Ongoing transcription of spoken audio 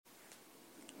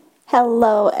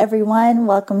Hello, everyone.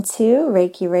 Welcome to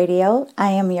Reiki Radio.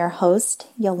 I am your host,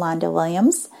 Yolanda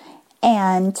Williams,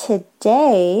 and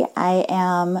today I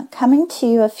am coming to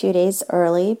you a few days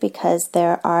early because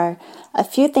there are a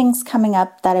few things coming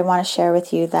up that I want to share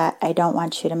with you that I don't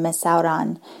want you to miss out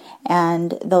on,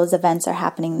 and those events are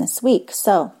happening this week.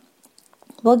 So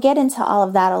we'll get into all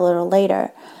of that a little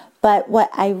later. But what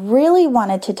I really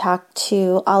wanted to talk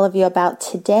to all of you about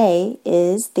today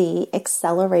is the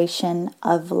acceleration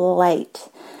of light.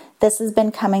 This has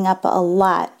been coming up a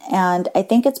lot, and I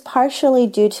think it's partially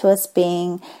due to us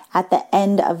being at the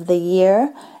end of the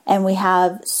year, and we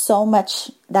have so much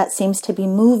that seems to be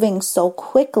moving so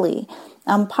quickly.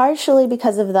 Partially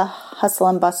because of the hustle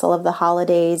and bustle of the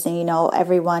holidays, and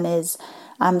everyone is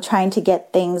trying to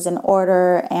get things in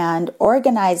order and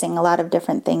organizing a lot of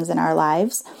different things in our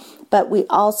lives. But we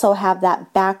also have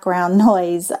that background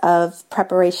noise of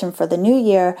preparation for the new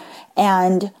year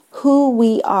and who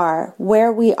we are, where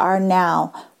we are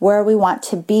now, where we want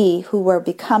to be, who we're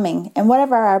becoming, and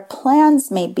whatever our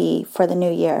plans may be for the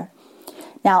new year.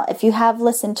 Now, if you have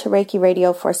listened to Reiki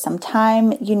Radio for some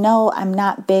time, you know I'm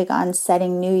not big on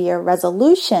setting New Year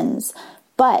resolutions,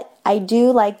 but I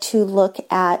do like to look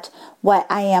at what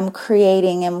I am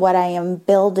creating and what I am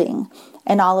building.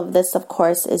 And all of this, of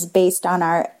course, is based on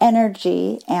our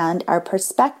energy and our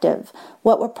perspective,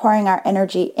 what we're pouring our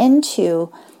energy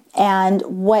into, and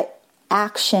what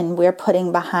action we're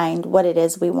putting behind what it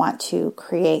is we want to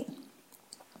create.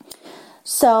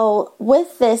 So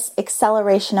with this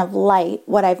acceleration of light,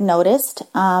 what I've noticed,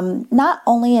 not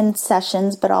only in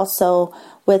sessions, but also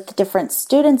with different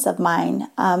students of mine,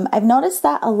 I've noticed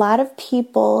that a lot of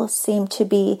people seem to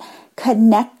be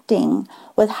connecting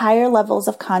with higher levels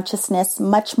of consciousness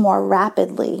much more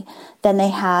rapidly than they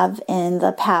have in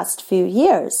the past few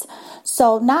years.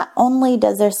 So not only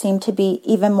does there seem to be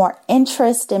even more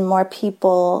interest and more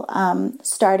people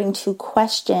starting to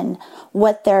question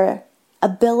what their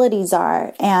abilities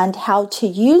are and how to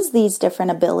use these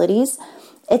different abilities,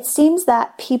 it seems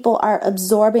that people are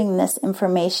absorbing this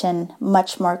information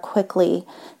much more quickly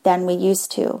than we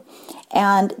used to.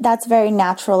 And that's very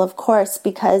natural, of course,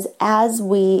 because as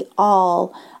we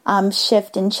all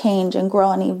shift and change and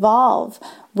grow and evolve,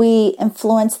 we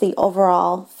influence the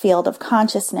overall field of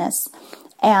consciousness.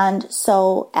 And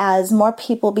so as more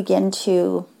people begin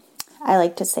to, I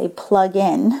like to say, plug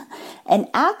in and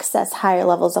access higher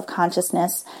levels of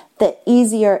consciousness, the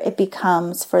easier it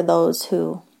becomes for those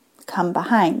who come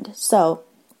behind. So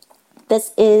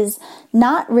this is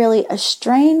not really a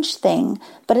strange thing,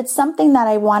 but it's something that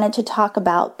I wanted to talk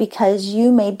about because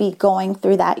you may be going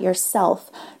through that yourself,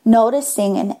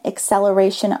 noticing an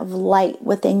acceleration of light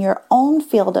within your own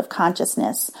field of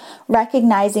consciousness,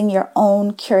 recognizing your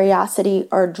own curiosity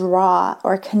or draw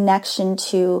or connection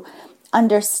to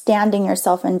understanding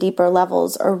yourself in deeper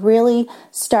levels, or really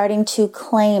starting to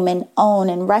claim and own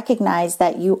and recognize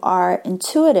that you are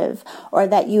intuitive or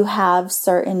that you have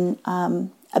certain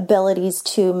abilities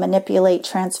to manipulate,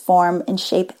 transform, and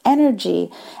shape energy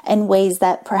in ways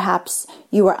that perhaps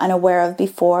you were unaware of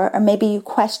before, or maybe you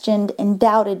questioned and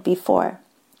doubted before.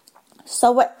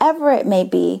 So whatever it may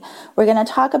be, we're going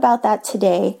to talk about that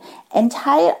today and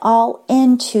tie it all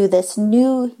into this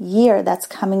new year that's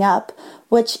coming up,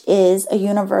 which is a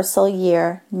universal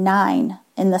year 9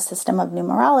 in the system of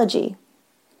numerology.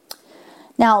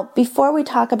 Now, before we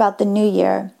talk about the new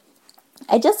year,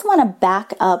 I just want to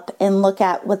back up and look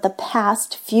at what the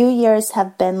past few years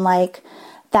have been like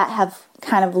that have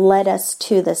kind of led us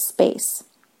to this space.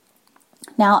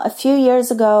 Now, a few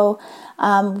years ago,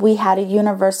 we had a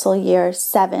universal year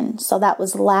 7. So that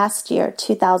was last year,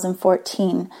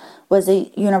 2014, was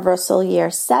a universal year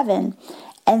 7.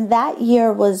 And that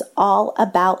year was all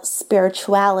about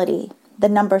spirituality. The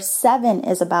number 7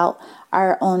 is about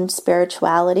our own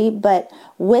spirituality, but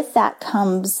with that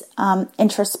comes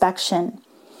introspection.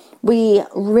 We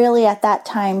really at that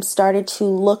time started to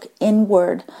look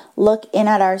inward, look in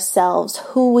at ourselves,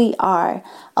 who we are.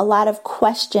 A lot of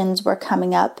questions were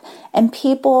coming up, and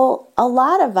people, a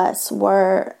lot of us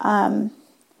were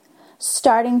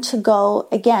starting to go,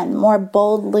 again, more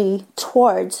boldly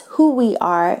towards who we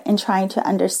are and trying to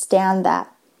understand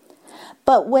that.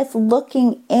 But with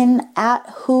looking in at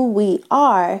who we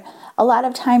are, a lot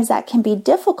of times that can be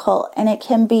difficult, and it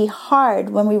can be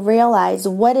hard when we realize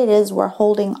what it is we're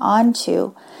holding on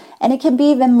to. And it can be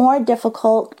even more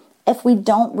difficult if we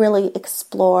don't really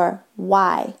explore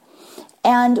why.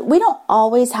 And we don't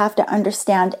always have to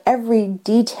understand every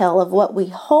detail of what we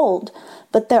hold,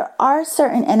 but there are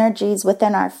certain energies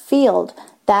within our field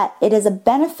that it is a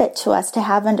benefit to us to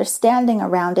have understanding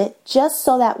around it, just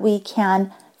so that we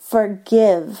can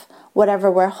forgive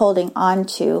whatever we're holding on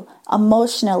to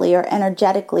emotionally or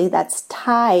energetically that's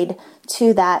tied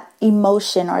to that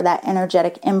emotion or that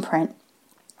energetic imprint.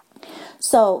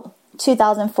 So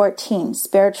 2014,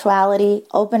 spirituality,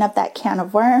 open up that can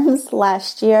of worms.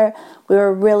 Last year, we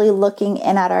were really looking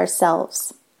in at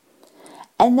ourselves.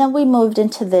 And then we moved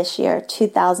into this year,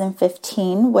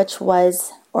 2015, which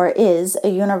was or is a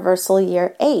universal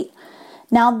year 8.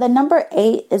 Now, the number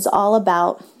 8 is all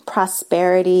about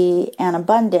prosperity and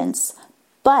abundance,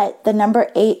 but the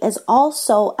number 8 is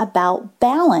also about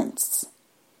balance.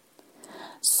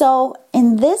 So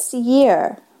in this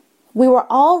year, we were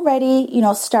already,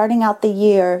 starting out the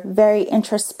year very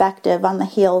introspective on the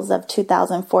heels of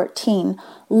 2014,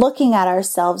 looking at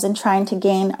ourselves and trying to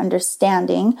gain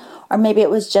understanding, or maybe it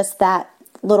was just that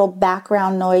little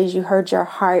background noise. You heard your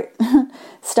heart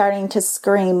starting to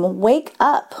scream, wake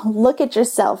up, look at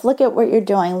yourself, look at what you're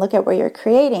doing, look at what you're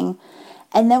creating.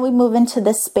 And then we move into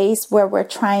this space where we're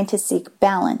trying to seek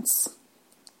balance.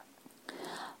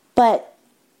 But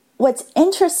what's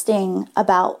interesting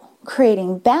about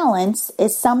creating balance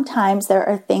is sometimes there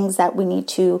are things that we need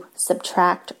to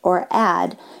subtract or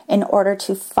add in order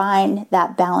to find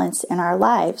that balance in our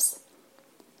lives.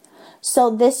 So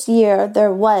this year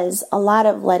there was a lot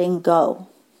of letting go.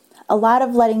 A lot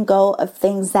of letting go of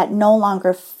things that no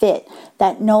longer fit,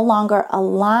 that no longer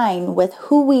align with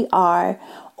who we are,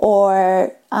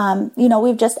 or,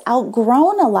 we've just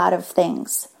outgrown a lot of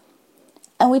things.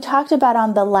 And we talked about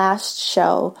on the last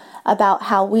show about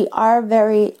how we are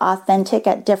very authentic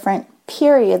at different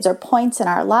periods or points in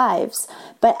our lives.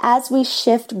 But as we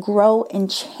shift, grow,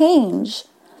 and change,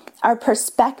 our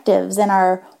perspectives and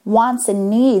our wants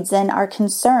and needs and our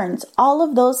concerns, all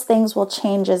of those things will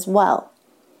change as well.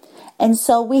 And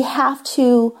so we have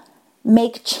to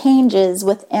make changes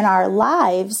within our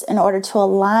lives in order to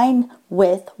align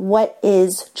with what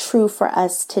is true for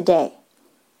us today.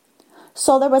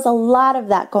 So there was a lot of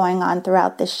that going on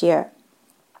throughout this year.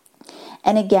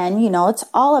 And again, it's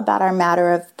all about our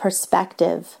matter of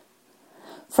perspective.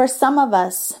 For some of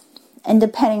us, and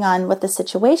depending on what the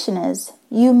situation is,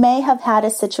 you may have had a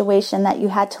situation that you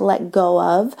had to let go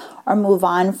of or move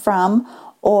on from,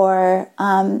 or,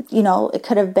 it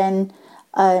could have been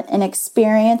an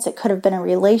experience, it could have been a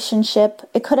relationship,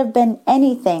 it could have been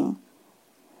anything.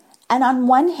 And on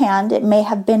one hand, it may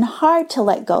have been hard to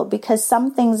let go because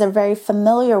some things are very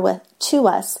familiar to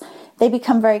us. They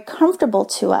become very comfortable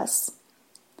to us.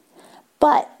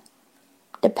 But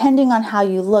depending on how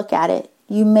you look at it,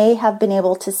 you may have been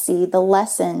able to see the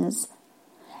lessons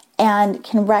and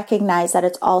can recognize that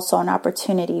it's also an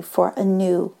opportunity for a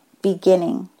new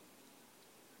beginning.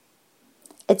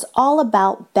 It's all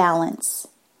about balance.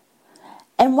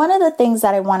 And one of the things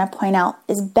that I want to point out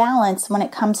is balance when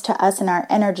it comes to us and our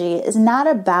energy is not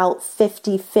about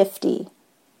 50-50.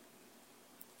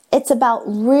 It's about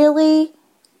really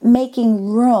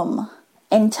making room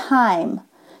and time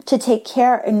to take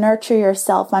care and nurture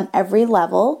yourself on every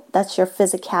level. That's your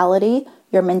physicality,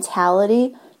 your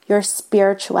mentality, your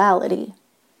spirituality.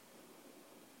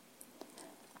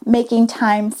 Making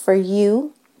time for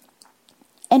you,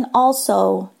 and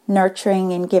also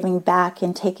nurturing and giving back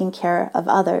and taking care of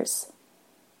others.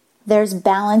 There's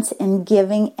balance in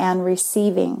giving and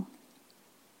receiving.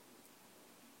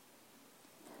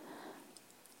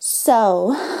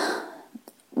 So,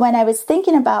 when I was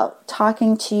thinking about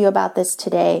talking to you about this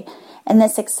today and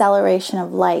this acceleration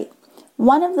of light,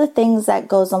 one of the things that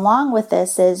goes along with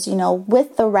this is,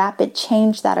 with the rapid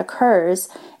change that occurs,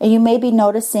 and you may be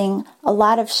noticing a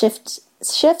lot of shifts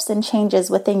and changes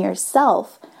within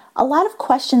yourself, a lot of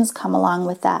questions come along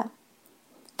with that.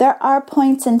 There are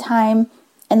points in time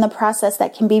in the process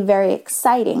that can be very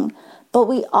exciting, but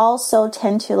we also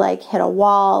tend to hit a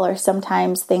wall, or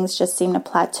sometimes things just seem to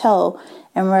plateau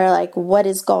and we're like, what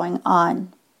is going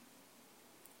on?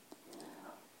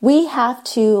 We have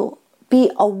to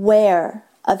be aware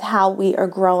of how we are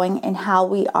growing and how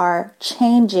we are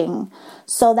changing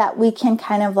so that we can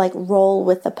kind of roll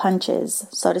with the punches,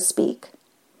 so to speak.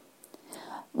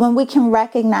 When we can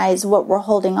recognize what we're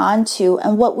holding on to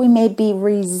and what we may be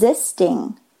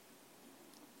resisting,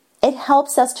 it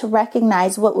helps us to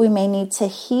recognize what we may need to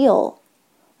heal,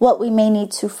 what we may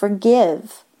need to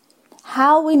forgive,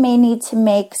 how we may need to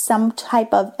make some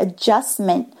type of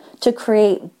adjustment to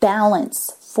create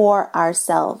balance for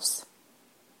ourselves.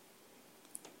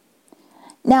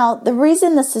 Now, the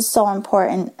reason this is so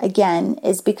important, again,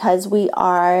 is because we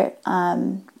are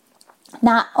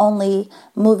not only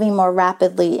moving more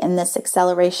rapidly in this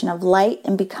acceleration of light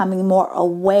and becoming more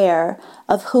aware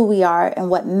of who we are and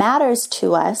what matters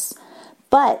to us,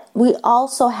 but we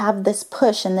also have this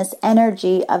push and this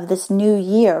energy of this new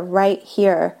year right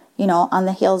here, on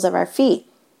the heels of our feet.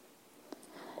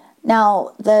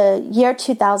 Now, the year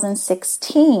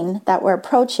 2016 that we're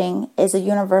approaching is a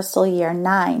universal year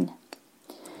 9.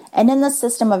 And in the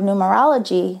system of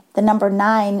numerology, the number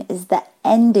 9 is the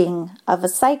ending of a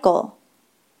cycle.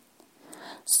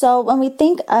 So when we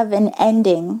think of an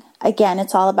ending, again,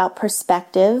 it's all about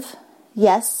perspective.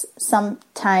 Yes,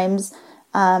 sometimes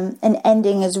an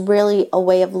ending is really a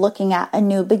way of looking at a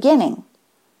new beginning.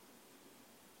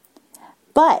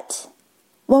 But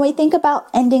when we think about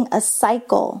ending a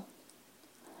cycle,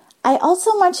 I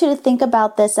also want you to think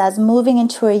about this as moving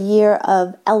into a year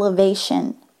of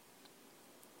elevation.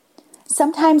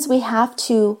 Sometimes we have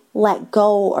to let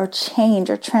go or change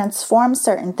or transform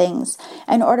certain things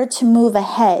in order to move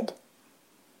ahead.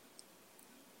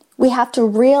 We have to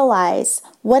realize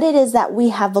what it is that we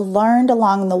have learned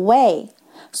along the way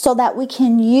so that we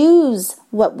can use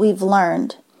what we've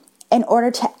learned in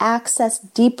order to access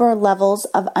deeper levels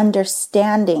of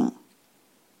understanding.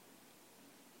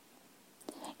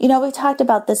 We talked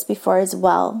about this before as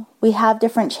well. We have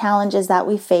different challenges that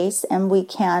we face, and we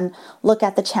can look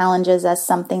at the challenges as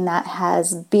something that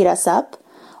has beat us up,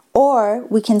 or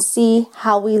we can see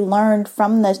how we learned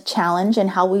from the challenge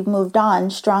and how we've moved on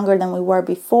stronger than we were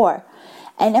before.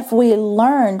 And if we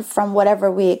learned from whatever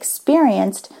we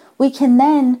experienced, we can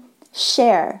then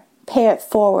share, pay it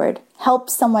forward, help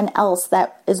someone else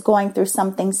that is going through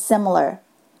something similar.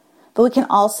 But we can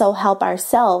also help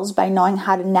ourselves by knowing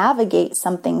how to navigate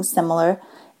something similar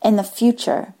in the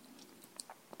future.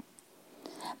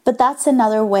 But that's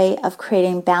another way of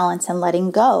creating balance and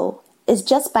letting go, is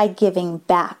just by giving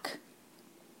back.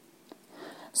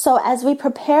 So as we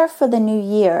prepare for the new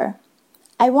year,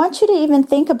 I want you to even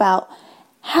think about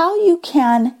how you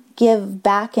can give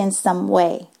back in some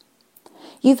way.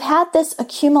 You've had this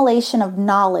accumulation of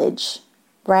knowledge,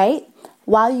 right?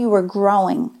 While you were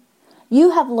growing.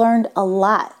 You have learned a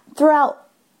lot throughout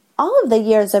all of the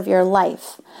years of your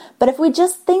life. But if we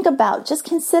just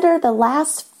consider the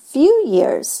last few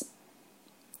years,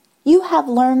 you have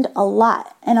learned a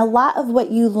lot. And a lot of what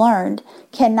you learned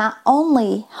can not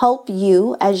only help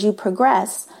you as you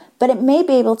progress, but it may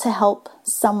be able to help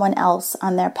someone else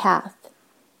on their path.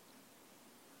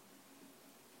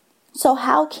 So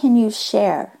how can you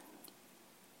share?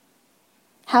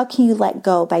 How can you let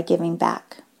go by giving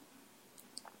back?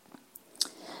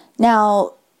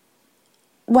 Now,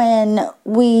 when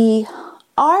we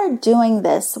are doing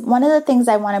this, one of the things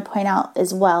I want to point out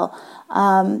as well,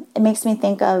 it makes me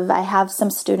think of, I have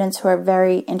some students who are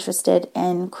very interested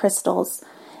in crystals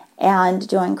and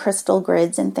doing crystal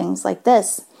grids and things like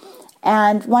this.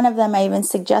 And one of them, I even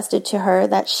suggested to her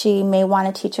that she may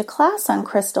want to teach a class on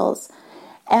crystals.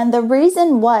 And the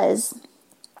reason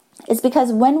is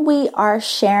because when we are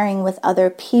sharing with other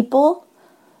people,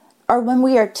 or when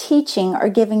we are teaching or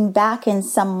giving back in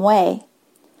some way,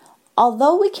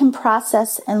 although we can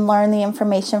process and learn the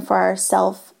information for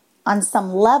ourselves on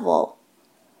some level,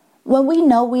 when we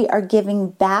know we are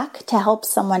giving back to help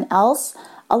someone else,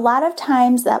 a lot of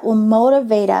times that will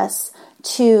motivate us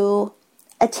to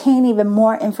attain even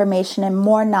more information and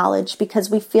more knowledge, because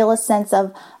we feel a sense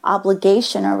of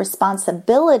obligation or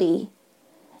responsibility,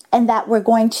 and that we're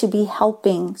going to be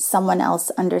helping someone else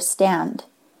understand.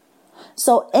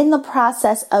 So in the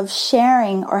process of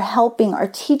sharing or helping or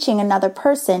teaching another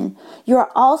person,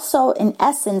 you're also in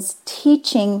essence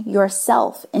teaching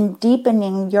yourself and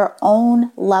deepening your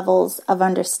own levels of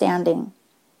understanding.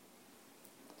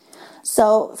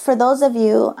 So for those of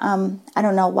you, I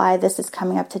don't know why this is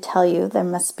coming up to tell you, there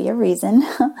must be a reason.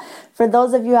 For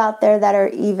those of you out there that are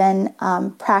even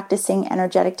practicing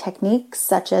energetic techniques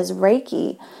such as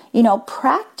Reiki,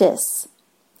 practice.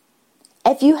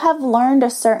 If you have learned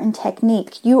a certain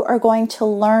technique, you are going to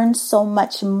learn so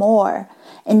much more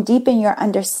and deepen your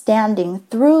understanding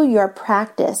through your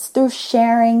practice, through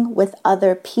sharing with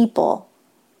other people.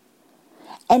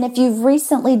 And if you've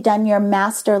recently done your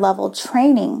master level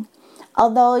training,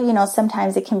 although,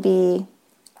 sometimes it can be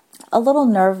a little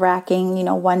nerve-wracking,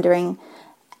 wondering,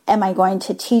 am I going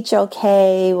to teach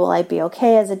okay? Will I be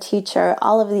okay as a teacher?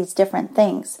 All of these different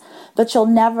things. But you'll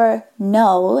never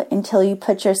know until you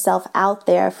put yourself out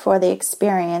there for the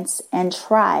experience and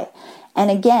try.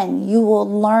 And again, you will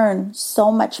learn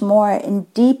so much more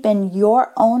and deepen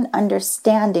your own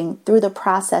understanding through the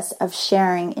process of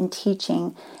sharing and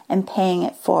teaching and paying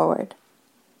it forward.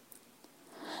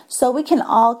 So we can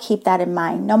all keep that in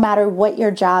mind, no matter what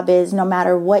your job is, no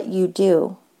matter what you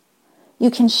do. You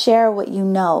can share what you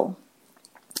know.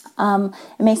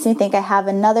 It makes me think I have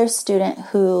another student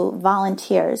who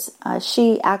volunteers.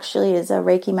 She actually is a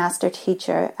Reiki-Master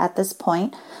teacher at this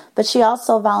point, but she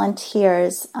also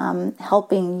volunteers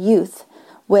helping youth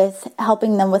with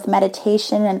helping them with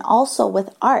meditation and also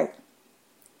with art.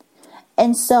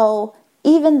 And so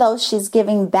even though she's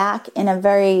giving back in a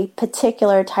very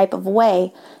particular type of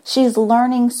way, she's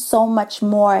learning so much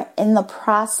more in the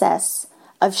process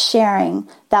of sharing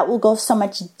that will go so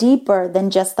much deeper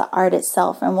than just the art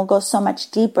itself, and will go so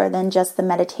much deeper than just the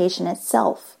meditation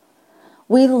itself.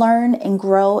 We learn and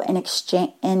grow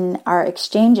in our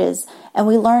exchanges, and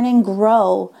we learn and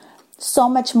grow so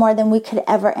much more than we could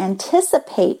ever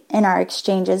anticipate in our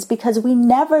exchanges, because we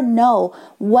never know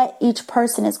what each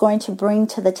person is going to bring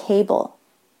to the table.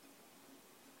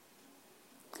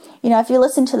 You know, if you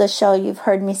listen to the show, you've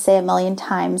heard me say a million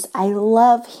times, I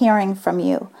love hearing from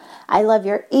you. I love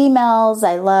your emails.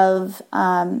 I love,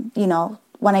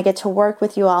 when I get to work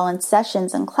with you all in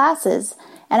sessions and classes.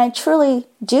 And I truly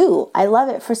do. I love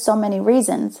it for so many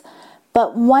reasons.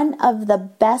 But one of the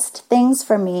best things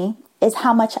for me is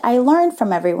how much I learn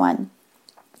from everyone.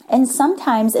 And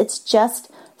sometimes it's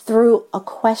just through a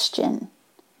question.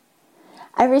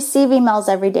 I receive emails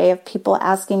every day of people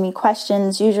asking me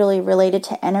questions, usually related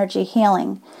to energy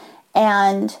healing.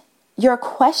 And your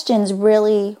questions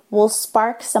really will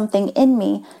spark something in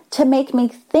me to make me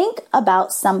think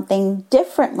about something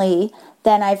differently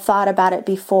than I've thought about it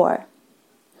before.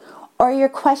 Or your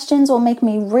questions will make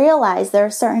me realize there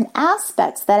are certain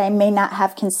aspects that I may not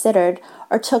have considered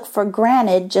or took for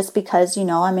granted just because,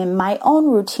 I'm in my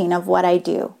own routine of what I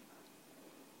do.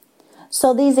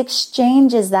 So these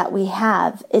exchanges that we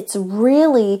have, it's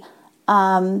really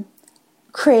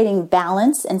creating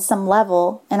balance in some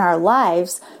level in our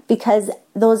lives, because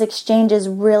those exchanges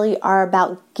really are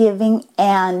about giving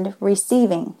and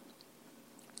receiving.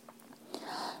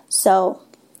 So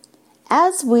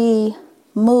as we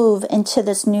move into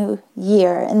this new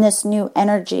year and this new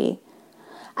energy,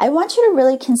 I want you to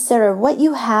really consider what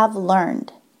you have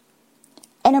learned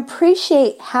and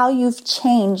appreciate how you've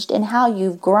changed and how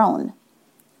you've grown.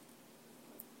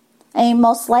 And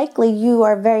most likely you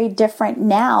are very different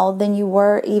now than you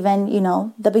were even,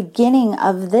 the beginning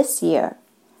of this year.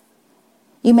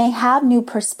 You may have new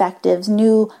perspectives,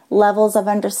 new levels of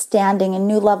understanding, and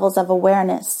new levels of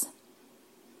awareness.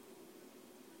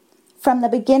 From the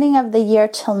beginning of the year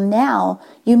till now,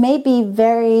 you may be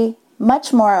very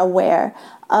much more aware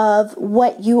of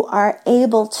what you are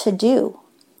able to do.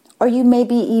 Or you may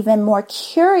be even more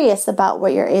curious about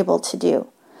what you're able to do.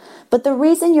 But the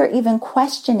reason you're even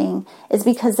questioning is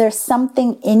because there's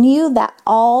something in you that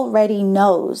already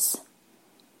knows.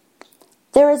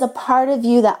 There is a part of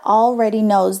you that already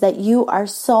knows that you are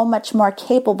so much more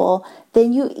capable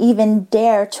than you even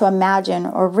dare to imagine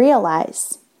or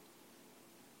realize.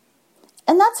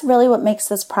 And that's really what makes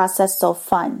this process so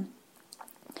fun.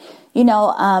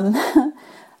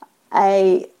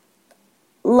 I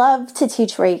love to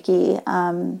teach Reiki.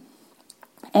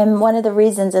 And one of the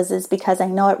reasons is because I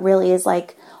know it really is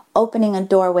like opening a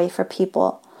doorway for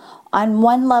people. On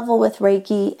one level with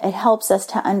Reiki, it helps us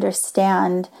to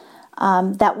understand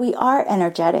that we are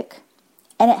energetic.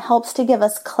 And it helps to give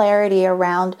us clarity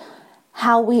around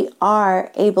how we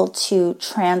are able to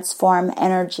transform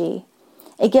energy.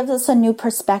 It gives us a new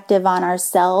perspective on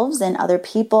ourselves and other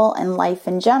people and life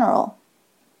in general.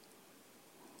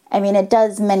 I mean, it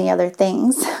does many other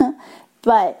things.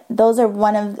 But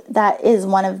that is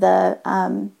one of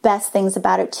the best things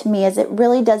about it to me, is it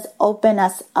really does open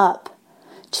us up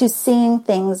to seeing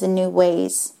things in new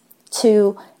ways,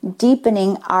 to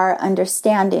deepening our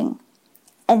understanding.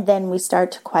 And then we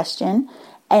start to question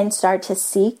and start to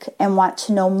seek and want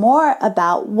to know more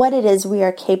about what it is we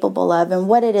are capable of and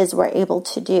what it is we're able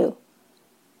to do.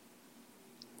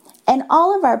 And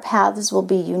all of our paths will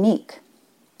be unique.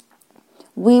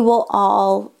 We will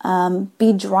all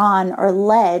be drawn or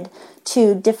led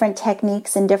to different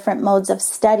techniques and different modes of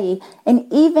study,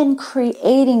 and even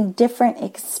creating different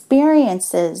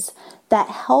experiences that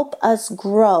help us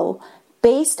grow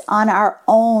based on our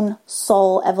own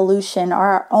soul evolution or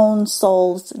our own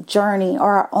soul's journey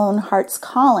or our own heart's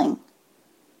calling.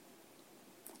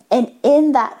 And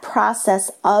in that process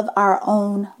of our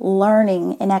own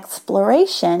learning and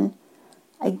exploration,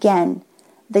 again,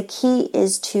 the key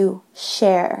is to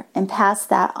share and pass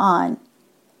that on.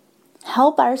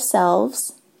 Help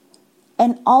ourselves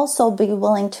and also be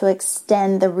willing to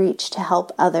extend the reach to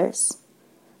help others.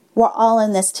 We're all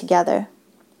in this together.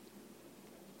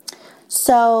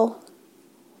 So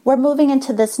we're moving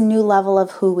into this new level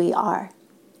of who we are.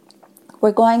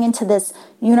 We're going into this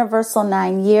universal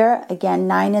 9 year. Again,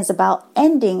 9 is about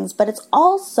endings, but it's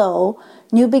also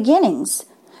new beginnings.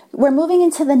 We're moving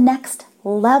into the next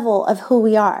level of who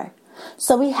we are.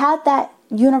 So we had that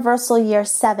Universal Year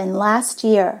 7 last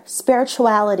year,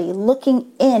 spirituality,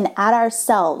 looking in at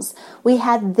ourselves. We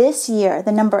had this year,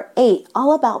 the number 8,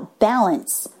 all about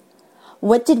balance.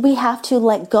 What did we have to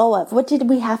let go of? What did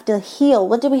we have to heal?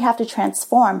 What did we have to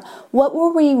transform? What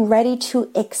were we ready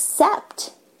to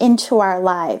accept into our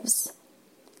lives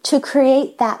to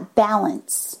create that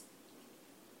balance?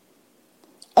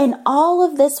 And all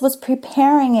of this was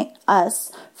preparing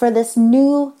us for this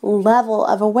new level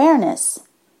of awareness,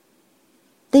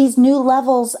 these new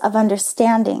levels of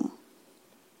understanding.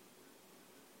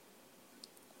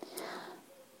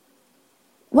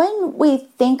 When we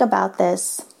think about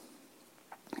this,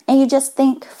 and you just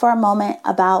think for a moment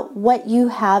about what you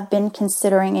have been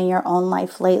considering in your own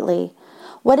life lately,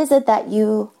 what is it that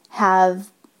you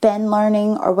have been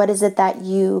learning, or what is it that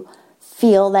you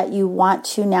feel that you want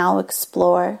to now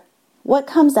explore? What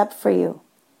comes up for you?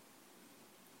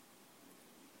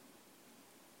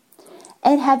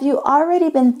 And have you already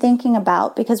been thinking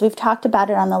about, because we've talked about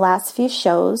it on the last few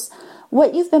shows,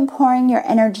 what you've been pouring your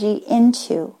energy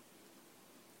into?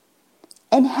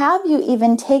 And have you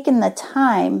even taken the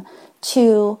time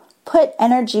to put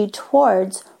energy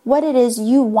towards what it is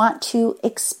you want to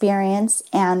experience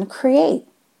and create?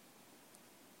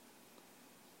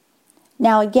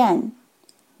 Now again,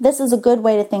 this is a good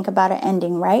way to think about an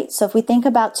ending, right? So if we think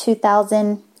about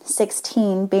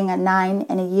 2016 being a 9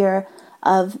 and a year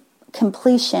of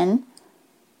completion,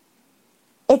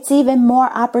 it's even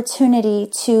more opportunity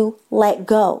to let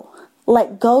go.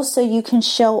 Let go so you can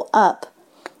show up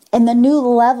in the new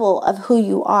level of who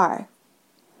you are.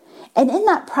 And in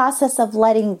that process of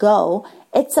letting go,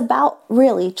 it's about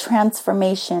really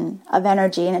transformation of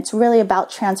energy, and it's really about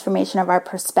transformation of our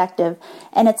perspective,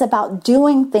 and it's about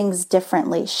doing things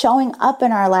differently, showing up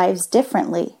in our lives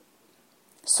differently.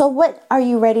 So what are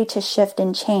you ready to shift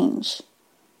and change?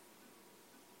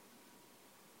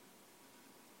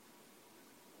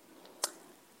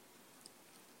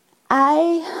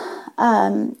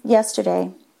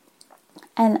 Yesterday,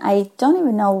 and I don't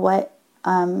even know what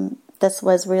this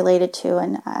was related to,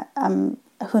 and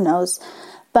who knows,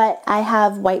 but I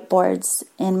have whiteboards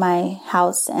in my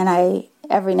house, and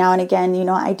every now and again,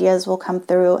 ideas will come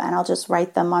through, and I'll just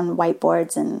write them on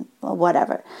whiteboards and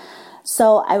whatever.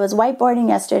 So I was whiteboarding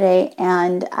yesterday,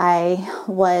 and I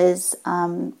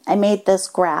made this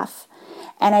graph,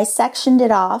 and I sectioned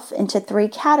it off into 3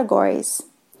 categories: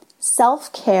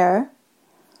 self-care,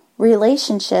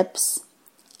 relationships,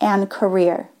 and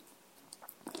career.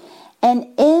 And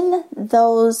in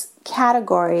those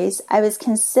categories, I was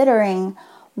considering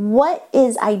what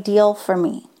is ideal for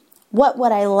me. What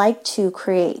would I like to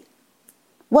create?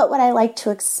 What would I like to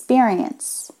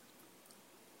experience?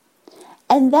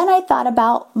 And then I thought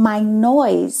about my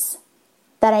noise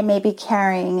that I may be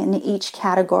carrying in each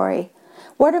category.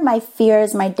 What are my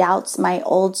fears, my doubts, my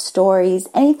old stories,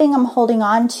 anything I'm holding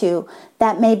on to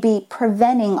that may be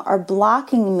preventing or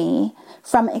blocking me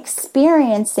from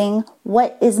experiencing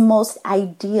what is most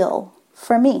ideal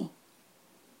for me?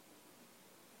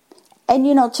 And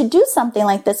to do something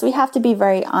like this, we have to be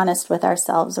very honest with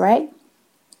ourselves, right?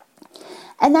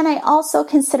 And then I also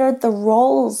considered the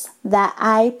roles that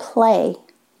I play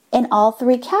in all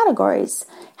 3 categories.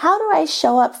 How do I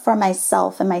show up for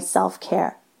myself and my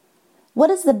self-care? What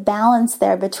is the balance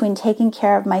there between taking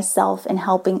care of myself and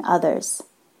helping others?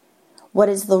 What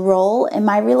is the role in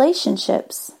my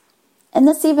relationships? And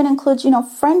this even includes,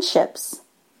 friendships,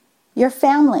 your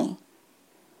family.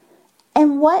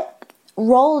 And what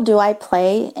role do I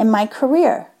play in my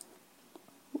career?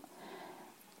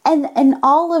 And in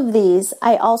all of these,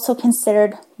 I also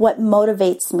considered what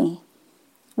motivates me.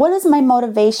 What is my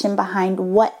motivation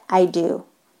behind what I do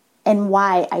and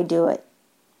why I do it?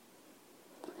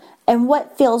 And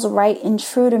what feels right and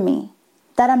true to me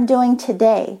that I'm doing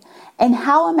today? And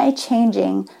how am I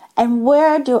changing? And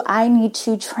where do I need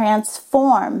to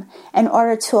transform in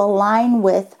order to align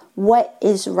with what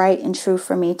is right and true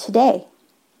for me today?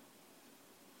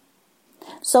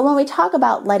 So when we talk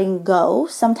about letting go,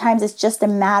 sometimes it's just a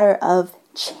matter of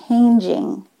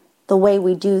changing the way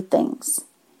we do things.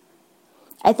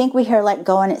 I think we hear let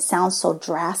go and it sounds so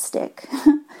drastic.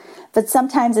 But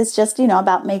sometimes it's just,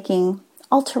 about making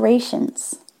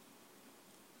alterations.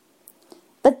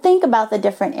 But think about the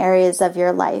different areas of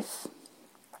your life,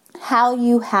 how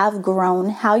you have grown,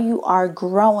 how you are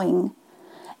growing,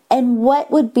 and what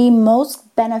would be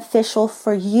most beneficial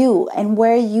for you and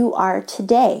where you are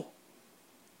today.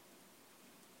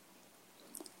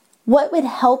 What would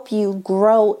help you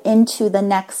grow into the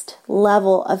next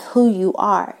level of who you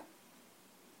are?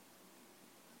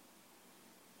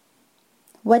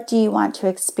 What do you want to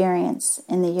experience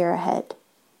in the year ahead?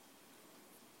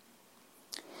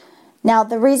 Now,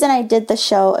 the reason I did the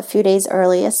show a few days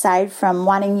early, aside from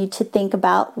wanting you to think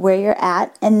about where you're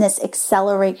at in this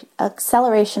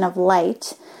acceleration of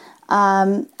light,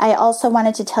 I also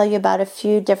wanted to tell you about a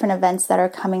few different events that are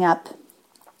coming up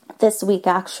this week,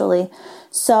 actually.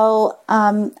 So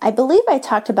I believe I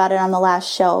talked about it on the last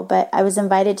show, but I was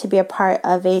invited to be a part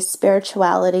of a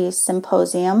spirituality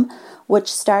symposium,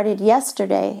 which started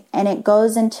yesterday, and it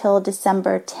goes until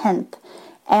December 10th.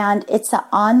 And it's an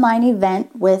online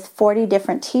event with 40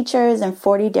 different teachers and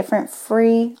 40 different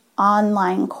free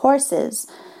online courses.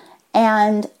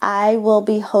 And I will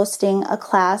be hosting a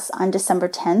class on December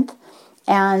 10th.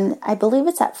 And I believe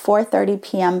it's at 4:30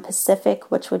 p.m.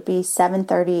 Pacific, which would be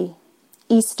 7:30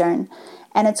 Eastern.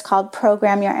 And it's called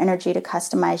Program Your Energy to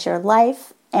Customize Your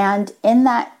Life. And in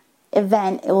that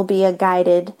event, it will be a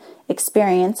guided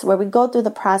experience where we go through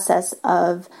the process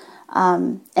of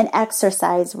an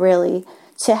exercise, really,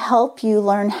 to help you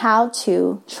learn how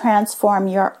to transform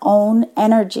your own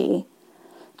energy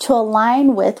to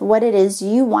align with what it is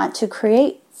you want to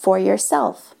create for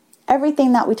yourself.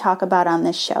 Everything that we talk about on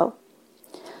this show.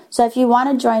 So if you want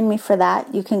to join me for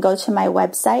that, you can go to my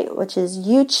website, which is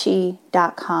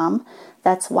yewchi.com.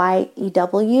 That's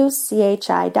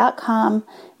YEWCHI.com.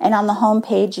 And on the home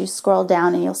page, you scroll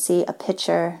down and you'll see a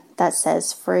picture that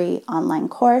says free online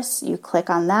course. You click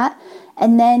on that,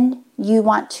 and then you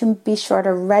want to be sure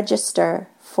to register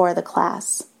for the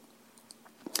class.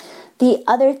 The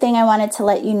other thing I wanted to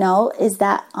let you know is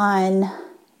that on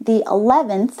the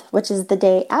 11th, which is the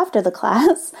day after the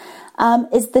class,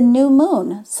 is the new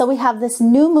moon. So we have this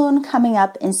new moon coming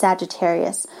up in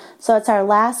Sagittarius. So it's our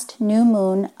last new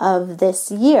moon of this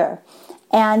year.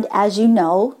 And as you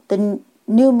know, the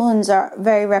new moons are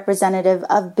very representative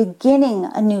of beginning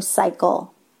a new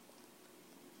cycle.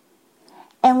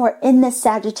 And we're in the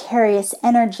Sagittarius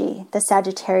energy. The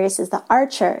Sagittarius is the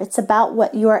archer. It's about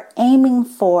what you're aiming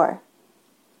for.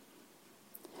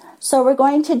 So we're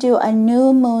going to do a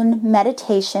new moon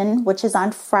meditation, which is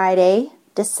on Friday,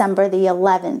 December the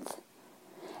 11th.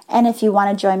 And if you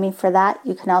want to join me for that,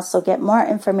 you can also get more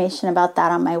information about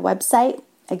that on my website.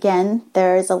 Again,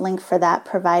 there is a link for that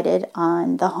provided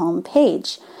on the home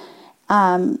page.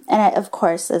 Of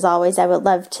course, as always, I would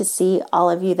love to see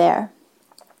all of you there.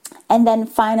 And then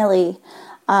finally,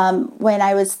 when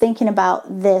I was thinking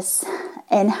about this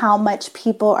and how much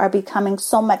people are becoming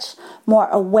so much more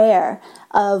aware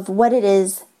of what it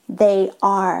is they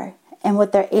are and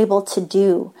what they're able to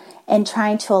do, and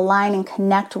trying to align and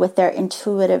connect with their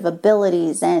intuitive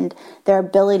abilities and their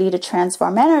ability to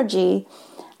transform energy,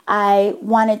 I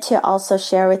wanted to also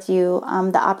share with you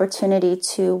the opportunity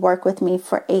to work with me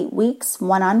for 8 weeks,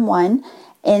 one-on-one,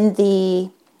 in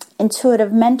the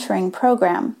Intuitive Mentoring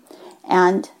Program.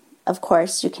 And of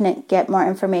course, you can get more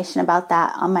information about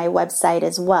that on my website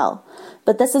as well.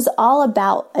 But this is all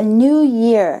about a new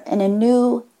year and a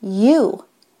new you,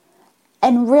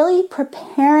 and really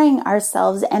preparing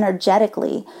ourselves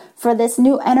energetically for this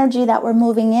new energy that we're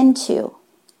moving into.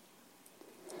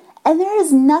 And there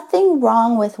is nothing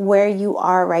wrong with where you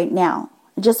are right now.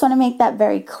 I just want to make that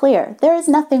very clear. There is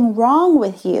nothing wrong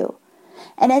with you.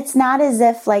 And it's not as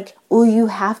if you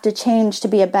have to change to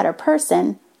be a better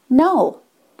person. No.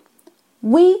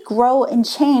 We grow and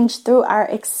change through our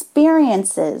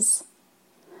experiences.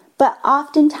 But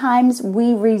oftentimes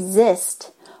we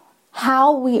resist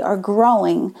how we are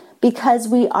growing because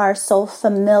we are so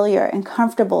familiar and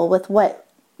comfortable with what,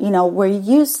 we're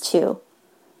used to.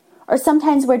 Or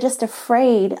sometimes we're just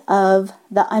afraid of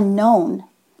the unknown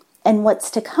and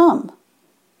what's to come.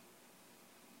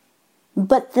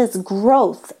 But this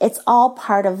growth, it's all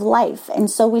part of life,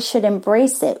 and so we should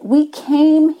embrace it. We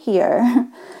came here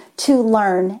to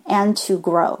learn and to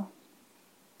grow.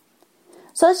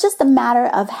 So it's just a matter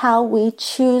of how we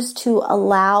choose to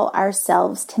allow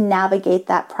ourselves to navigate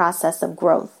that process of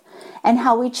growth, and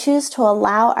how we choose to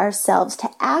allow ourselves to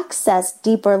access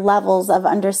deeper levels of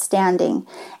understanding,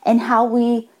 and how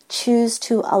we choose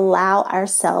to allow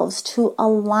ourselves to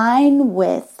align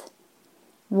with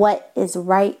what is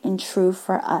right and true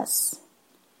for us.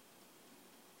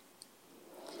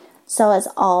 So as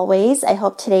always, I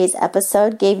hope today's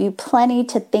episode gave you plenty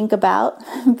to think about.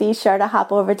 Be sure to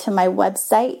hop over to my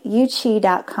website,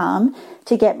 yewchi.com,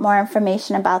 to get more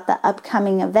information about the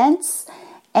upcoming events.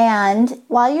 And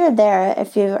while you're there,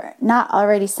 if you're not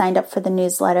already signed up for the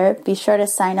newsletter, be sure to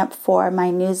sign up for my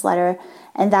newsletter.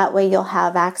 And that way you'll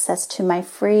have access to my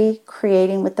free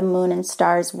Creating with the Moon and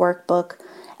Stars workbook.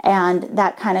 And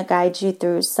that kind of guides you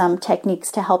through some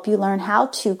techniques to help you learn how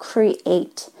to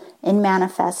create and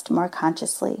manifest more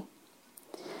consciously.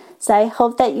 So I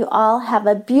hope that you all have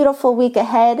a beautiful week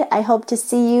ahead. I hope to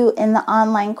see you in the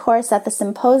online course at the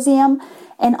symposium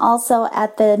and also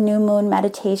at the new moon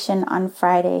meditation on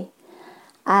Friday.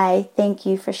 I thank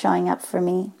you for showing up for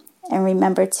me. And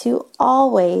remember to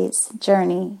always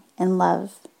journey in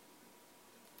love.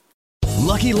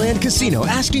 Lucky Land Casino,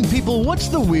 asking people, what's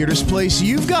the weirdest place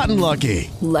you've gotten lucky?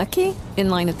 Lucky? In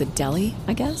line at the deli,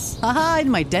 I guess? Aha, in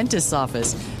my dentist's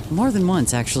office. More than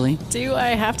once, actually. Do I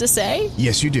have to say?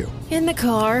 Yes, you do. In the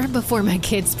car before my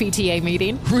kids' PTA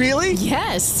meeting. Really?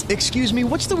 Yes. Excuse me,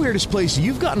 what's the weirdest place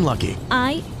you've gotten lucky?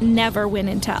 I never win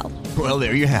and tell. Well,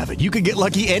 there you have it. You can get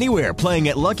lucky anywhere, playing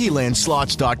at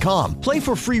LuckyLandSlots.com. Play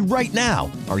for free right now.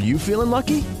 Are you feeling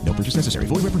lucky? No purchase necessary.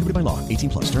 Void where prohibited by law.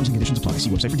 18+. Terms and conditions apply. See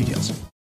website for details.